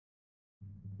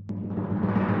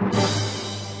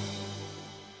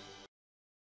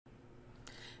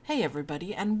Hey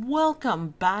everybody, and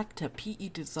welcome back to PE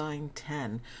Design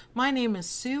 10. My name is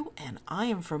Sue and I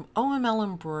am from OML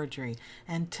Embroidery,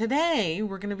 and today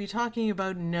we're going to be talking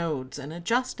about nodes and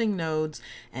adjusting nodes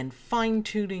and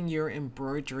fine-tuning your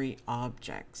embroidery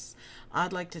objects.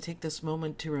 I'd like to take this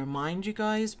moment to remind you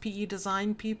guys, PE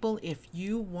design people, if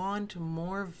you want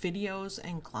more videos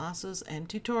and classes and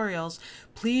tutorials,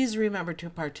 please remember to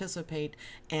participate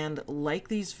and like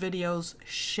these videos,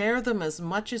 share them as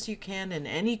much as you can in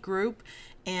any group,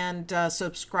 and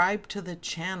subscribe to the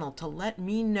channel to let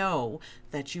me know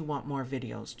that you want more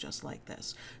videos just like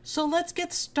this. So let's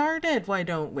get started, why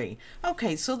don't we?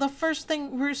 Okay, so the first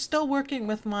thing, we're still working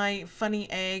with my funny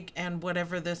egg and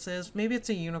whatever this is. Maybe it's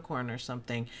a unicorn or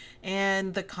something,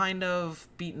 and the kind of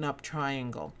beaten up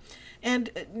triangle.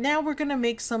 And now we're going to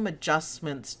make some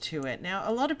adjustments to it. Now,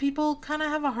 a lot of people kind of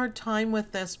have a hard time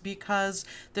with this because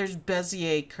there's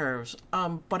Bezier curves.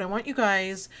 But I want you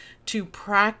guys to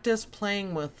practice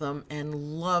playing with them and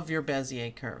love your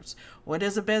Bezier curves. What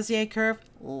is a Bezier curve?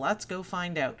 Let's go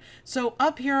find out. So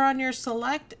up here on your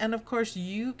select, and of course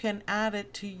you can add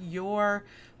it to your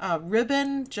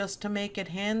ribbon just to make it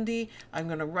handy. I'm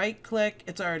going to right click,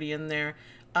 it's already in there.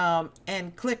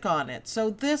 And click on it. So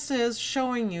this is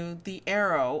showing you the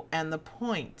arrow and the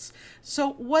points.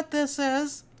 So what this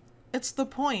is, it's the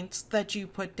points that you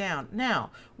put down. Now,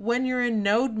 when you're in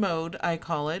node mode, I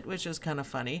call it, which is kind of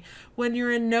funny. When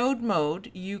you're in node mode,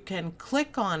 you can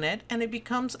click on it and it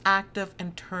becomes active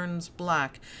and turns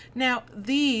black. Now,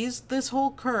 this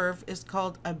whole curve is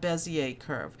called a Bezier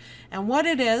curve. And what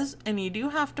it is, and you do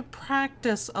have to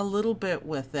practice a little bit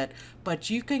with it, but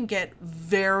you can get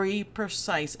very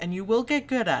precise, and you will get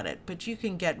good at it, but you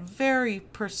can get very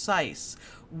precise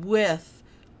with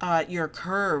your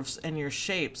curves and your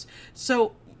shapes.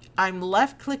 So I'm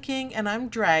left clicking and I'm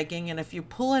dragging, and if you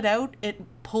pull it out, it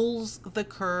pulls the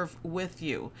curve with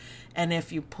you. And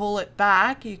if you pull it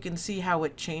back, you can see how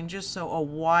it changes. So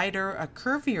a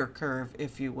curvier curve,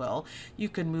 if you will. You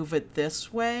can move it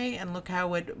this way and look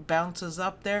how it bounces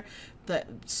up there.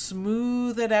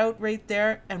 Smooth it out right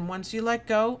there, and once you let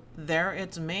go, there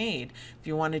it's made. If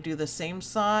you want to do the same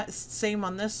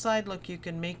on this side, look, you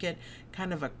can make it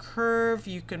kind of a curve,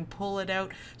 you can pull it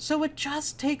out. So it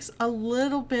just takes a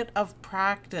little bit of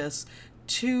practice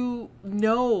to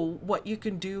know what you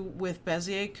can do with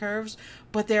Bezier curves,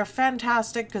 but they're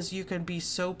fantastic because you can be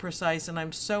so precise, and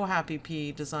I'm so happy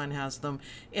PE Design has them.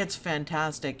 It's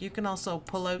fantastic. You can also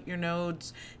pull out your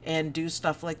nodes and do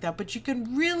stuff like that, but you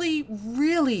can really,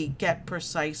 really get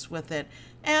precise with it.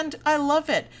 And I love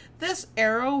it. This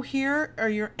arrow here are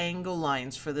your angle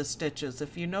lines for the stitches.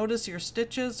 If you notice your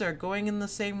stitches are going in the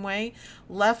same way,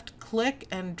 left click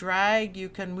and drag, you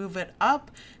can move it up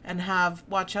and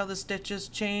watch how the stitches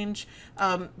change.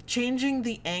 Changing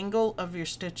the angle of your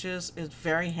stitches is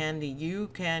very handy.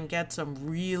 You can get some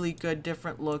really good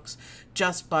different looks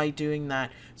just by doing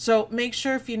that. So make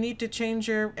sure if you need to change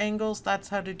your angles, that's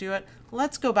how to do it.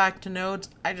 Let's go back to nodes.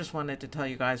 I just wanted to tell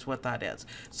you guys what that is.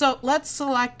 So let's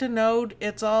select a node.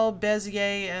 It's all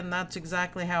Bezier, and that's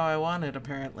exactly how I want it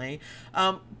apparently.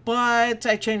 But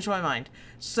I changed my mind.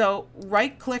 So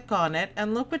right click on it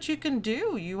and look what you can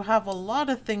do. You have a lot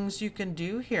of things you can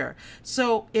do here.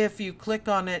 So if you click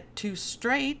on it to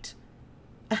straight,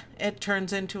 it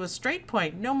turns into a straight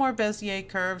point. No more Bezier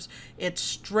curves. It's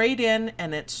straight in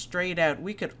and it's straight out.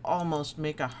 We could almost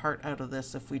make a heart out of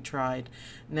this if we tried.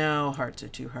 No, hearts are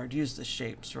too hard. Use the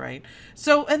shapes, right?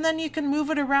 So, and then you can move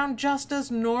it around just as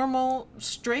normal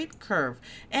straight curve.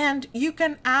 And you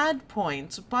can add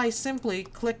points by simply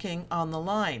clicking on the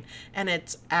line. And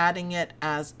it's adding it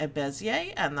as a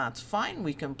Bezier, and that's fine.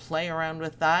 We can play around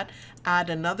with that. Add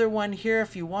another one here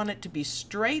if you want it to be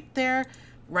straight there.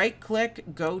 Right click,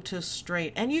 go to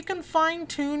straight, and you can fine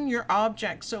tune your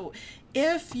object. So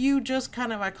if you just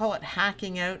kind of, I call it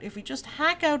hacking out, if you just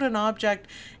hack out an object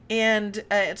and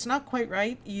it's not quite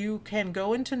right, you can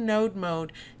go into node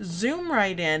mode, zoom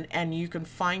right in, and you can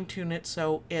fine tune it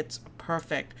so it's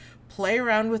perfect. Play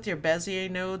around with your Bezier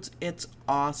nodes. It's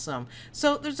awesome.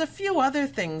 So there's a few other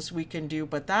things we can do,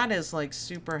 but that is like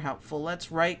super helpful. Let's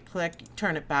right click,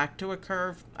 turn it back to a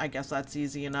curve. I guess that's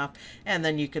easy enough. And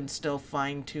then you can still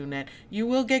fine tune it. You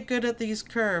will get good at these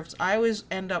curves. I always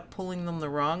end up pulling them the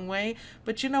wrong way,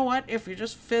 but you know what? If you're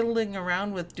just fiddling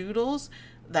around with doodles,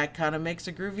 that kind of makes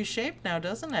a groovy shape now,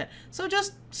 doesn't it? So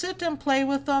just sit and play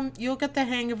with them. You'll get the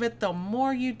hang of it. The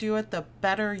more you do it, the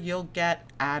better you'll get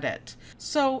at it.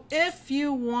 So if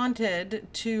you wanted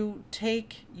to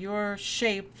take your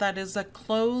shape that is a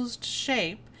closed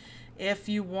shape if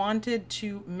you wanted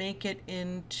to make it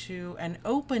into an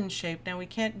open shape, now we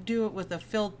can't do it with a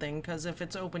filled thing because if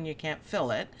it's open you can't fill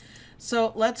it.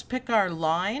 So let's pick our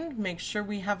line, make sure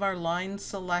we have our lines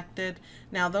selected.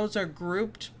 Now those are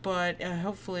grouped, but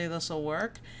hopefully this will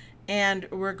work. And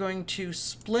we're going to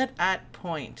split at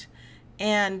point.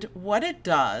 And what it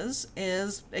does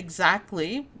is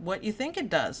exactly what you think it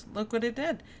does. Look what it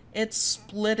did. It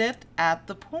split it at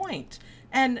the point.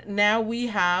 And now we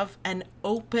have an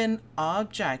open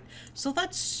object. So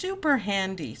that's super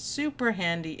handy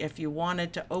if you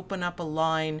wanted to open up a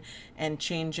line and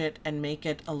change it and make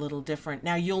it a little different.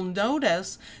 Now you'll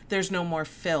notice there's no more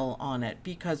fill on it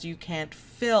because you can't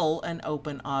fill an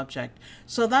open object.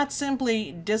 So that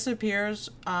simply disappears,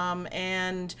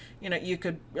 and you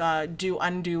could do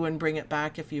undo and bring it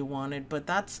back if you wanted, but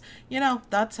that's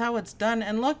how it's done.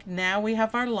 And look, now we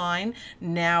have our line.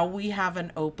 Now we have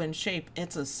an open shape.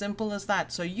 It's as simple as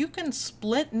that. So you can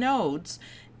split nodes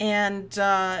and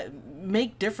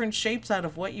make different shapes out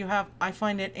of what you have. I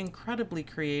find it incredibly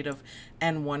creative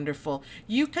and wonderful.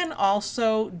 You can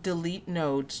also delete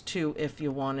nodes too if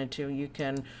you wanted to. You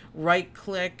can right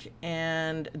click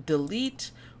and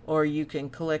delete, or you can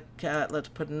click, let's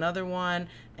put another one,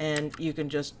 and you can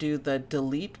just do the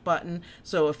delete button.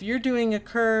 So if you're doing a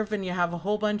curve and you have a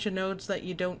whole bunch of nodes that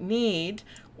you don't need,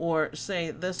 or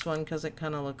say this one because it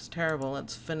kind of looks terrible.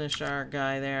 Let's finish our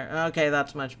guy there. Okay,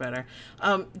 that's much better.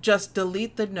 Just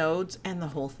delete the nodes and the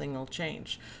whole thing will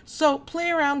change. So play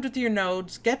around with your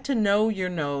nodes, get to know your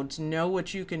nodes, know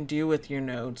what you can do with your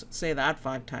nodes. Say that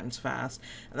 5 times fast.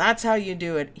 And that's how you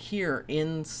do it here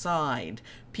inside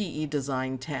PE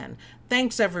Design 10.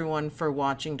 Thanks everyone for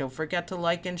watching. Don't forget to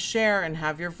like and share and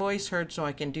have your voice heard so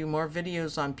I can do more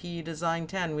videos on PE Design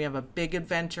 10. We have a big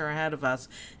adventure ahead of us,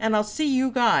 and I'll see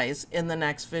you guys in the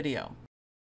next video.